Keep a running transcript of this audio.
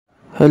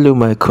Hello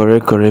my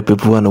correct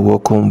people, and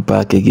welcome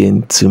back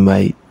again to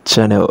my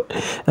channel.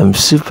 I'm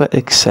super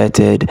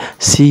excited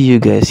see you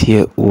guys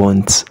here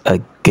once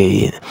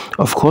again.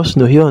 Of course,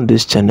 here on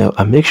this channel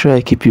I make sure I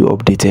keep you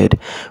updated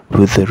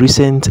with the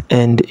recent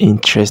and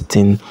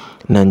interesting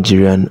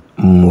Nigerian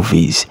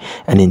movies,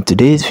 and in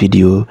today's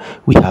video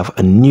we have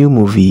a new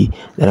movie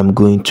that I'm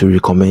going to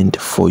recommend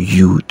for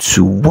you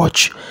to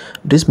watch.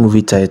 This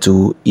movie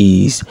title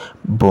is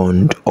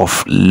Bond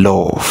of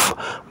Love.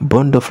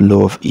 Bond of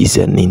Love is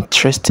an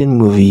interesting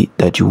movie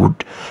that you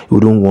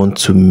wouldn't want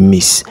to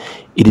miss.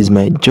 It is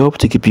my job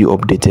to keep you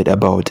updated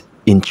about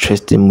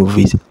interesting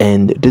movies,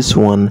 and this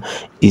one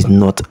is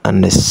not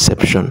an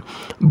exception.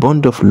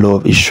 Bond of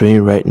Love is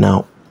showing right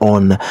now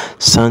on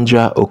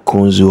Sandra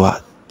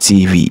Okonzua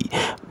TV.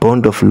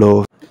 Bond of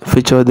Love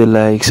feature the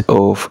likes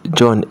of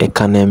John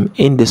Ekanem.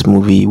 In this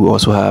movie we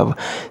also have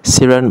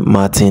Sarian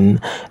Martin,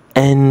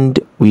 and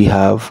we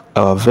have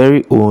our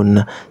very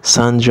own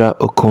Sandra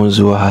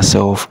Okonzua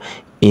herself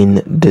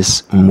in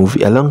this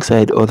movie,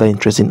 alongside other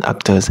interesting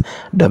actors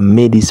that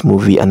made this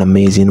movie an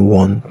amazing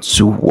one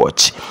to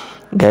watch.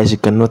 Guys, you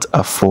cannot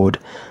afford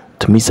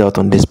to miss out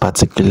on this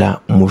particular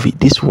movie.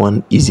 This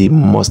one is a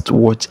must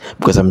watch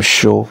because I'm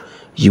sure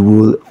you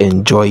will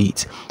enjoy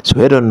it. So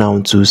head on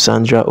now to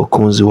Sandra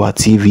Okonzua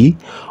TV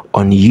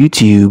on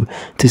YouTube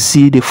to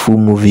see the full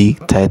movie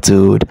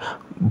titled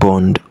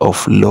Bond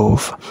of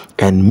Love,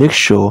 and make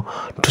sure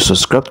to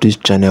subscribe to this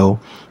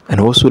channel and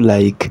also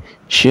like,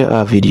 share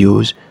our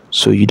videos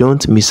so you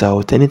don't miss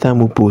out anytime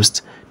we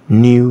post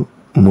new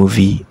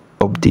movie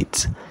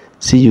updates.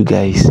 See you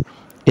guys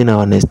in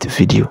our next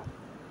video.